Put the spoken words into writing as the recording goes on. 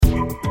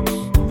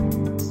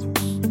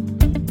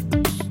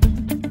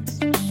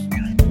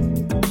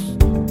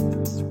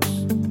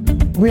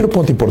Primeiro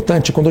ponto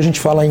importante, quando a gente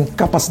fala em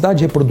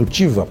capacidade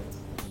reprodutiva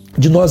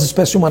de nós,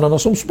 espécie humana,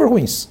 nós somos super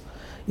ruins.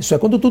 Isso é,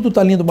 quando tudo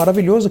está lindo,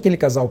 maravilhoso, aquele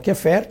casal que é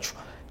fértil,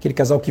 aquele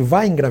casal que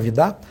vai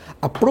engravidar,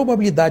 a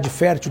probabilidade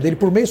fértil dele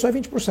por mês só é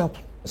 20%.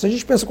 Se a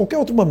gente pensa em qualquer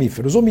outro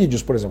mamífero, os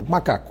homídeos, por exemplo,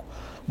 macaco,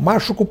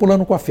 macho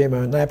copulando com a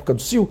fêmea na época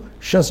do cio,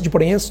 chance de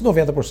prenhez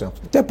 90%.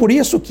 Então é por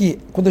isso que,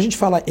 quando a gente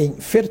fala em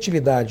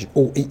fertilidade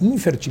ou em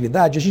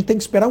infertilidade, a gente tem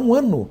que esperar um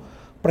ano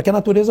para que a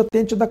natureza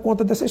tente dar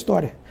conta dessa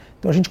história.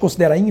 Então a gente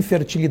considera a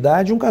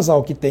infertilidade um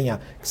casal que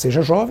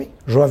seja jovem,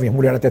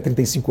 mulher até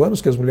 35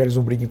 anos, que as mulheres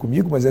não briguem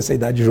comigo, mas essa é a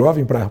idade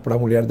jovem para a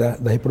mulher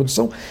da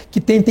reprodução, que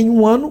tentem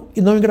um ano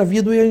e não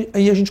engravidam, e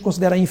aí a gente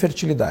considera a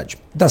infertilidade.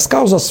 Das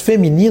causas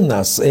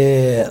femininas,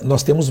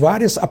 nós temos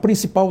várias, a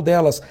principal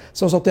delas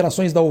são as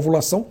alterações da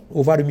ovulação,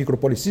 ovário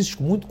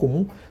micropolicístico, muito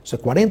comum, isso é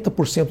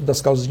 40%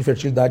 das causas de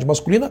infertilidade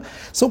masculina,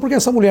 são porque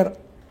essa mulher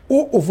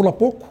ou ovula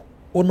pouco,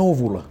 ou não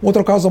ovula.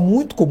 Outra causa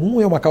muito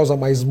comum, é uma causa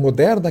mais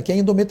moderna, que é a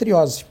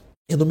endometriose.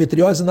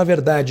 Endometriose, na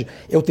verdade,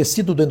 é o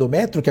tecido do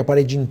endométrio, que é a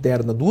parede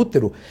interna do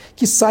útero,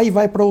 que sai e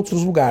vai para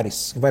outros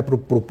lugares. Vai,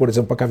 por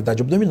exemplo, para a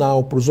cavidade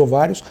abdominal, para os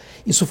ovários.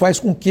 Isso faz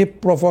com que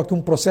provoque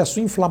um processo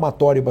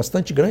inflamatório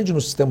bastante grande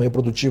no sistema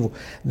reprodutivo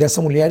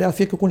dessa mulher, e ela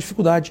fica com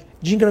dificuldade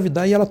de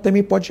engravidar e ela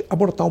também pode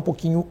abortar um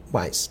pouquinho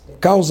mais.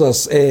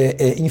 Causas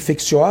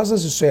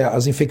infecciosas, isso é,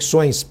 as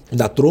infecções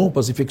da trompa,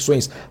 as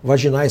infecções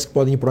vaginais que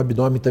podem ir para o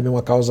abdômen, também é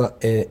uma causa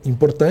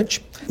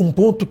importante. Um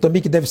ponto também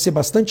que deve ser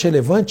bastante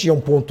relevante, e é um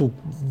ponto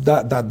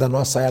da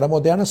nossa era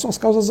moderna, são as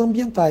causas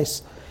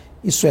ambientais.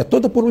 Isso é,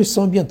 toda a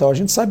poluição ambiental. A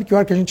gente sabe que o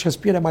ar que a gente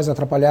respira é mais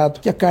atrapalhado,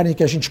 que a carne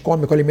que a gente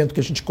come, que o alimento que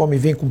a gente come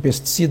vem com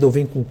pesticida ou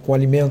vem com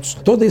alimentos.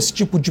 Todo esse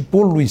tipo de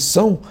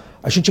poluição,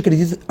 a gente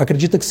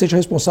acredita que seja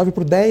responsável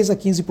por 10 a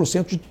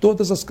 15% de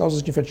todas as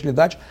causas de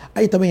infertilidade.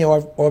 Aí também é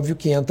óbvio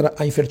que entra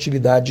a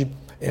infertilidade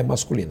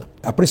masculina.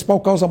 A principal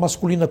causa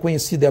masculina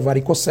conhecida é a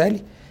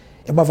varicocele.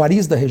 É uma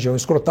variz da região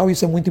escrotal, e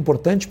isso é muito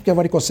importante porque a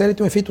varicocele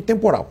tem um efeito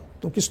temporal.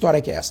 Então, que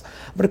história é essa?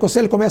 A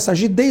varicocele começa a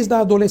agir desde a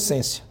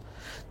adolescência.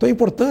 Então, a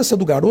importância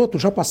do garoto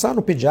já passar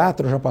no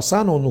pediatra, já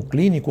passar no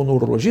clínico, no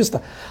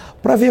urologista,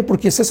 para ver,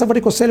 porque se essa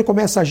varicocele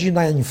começa a agir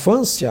na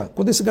infância,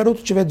 quando esse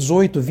garoto tiver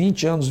 18,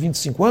 20 anos,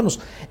 25 anos,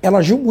 ela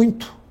agiu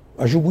muito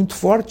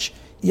forte,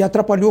 e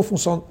atrapalhou a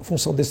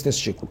função desse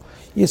testículo.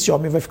 E esse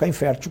homem vai ficar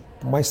infértil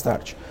mais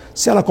tarde.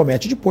 Se ela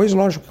comete depois,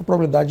 lógico que a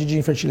probabilidade de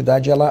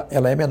infertilidade ela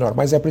é menor,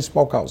 mas é a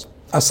principal causa.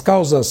 As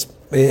causas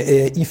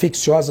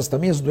infecciosas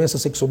também, as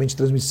doenças sexualmente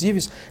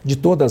transmissíveis, de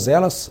todas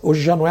elas,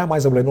 hoje já não é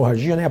mais a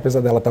blenorragia, né,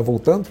 apesar dela estar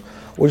voltando,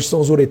 hoje são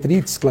os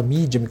uretrites,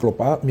 clamídia,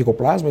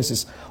 micoplasma,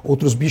 esses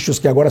outros bichos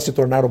que agora se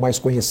tornaram mais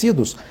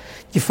conhecidos,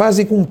 que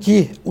fazem com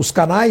que os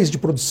canais de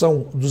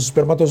produção dos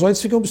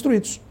espermatozoides fiquem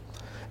obstruídos.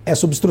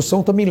 Essa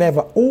obstrução também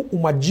leva ou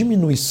uma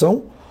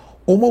diminuição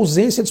ou uma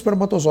ausência de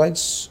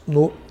espermatozoides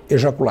no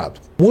ejaculado.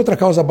 Outra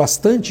causa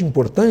bastante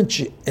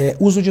importante é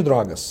o uso de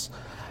drogas.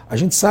 A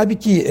gente sabe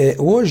que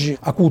hoje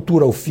a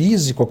cultura ao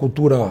físico, a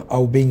cultura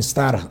ao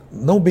bem-estar,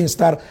 não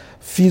bem-estar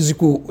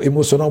físico,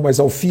 emocional, mas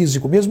ao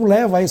físico mesmo,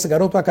 leva esse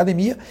garoto à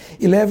academia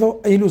e leva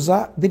ele a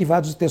usar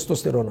derivados de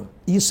testosterona.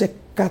 E isso é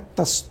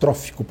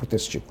catastrófico para o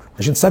testículo.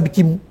 A gente sabe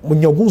que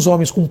em alguns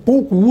homens com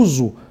pouco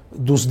uso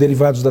dos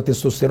derivados da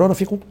testosterona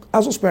ficam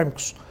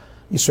azospérmicos.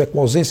 Isso é com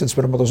ausência de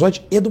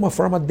espermatozoide e de uma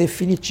forma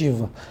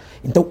definitiva.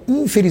 Então,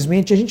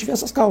 infelizmente, a gente vê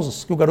essas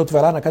causas, que o garoto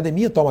vai lá na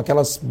academia, toma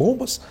aquelas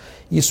bombas,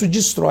 e isso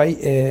destrói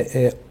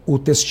o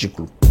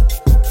testículo.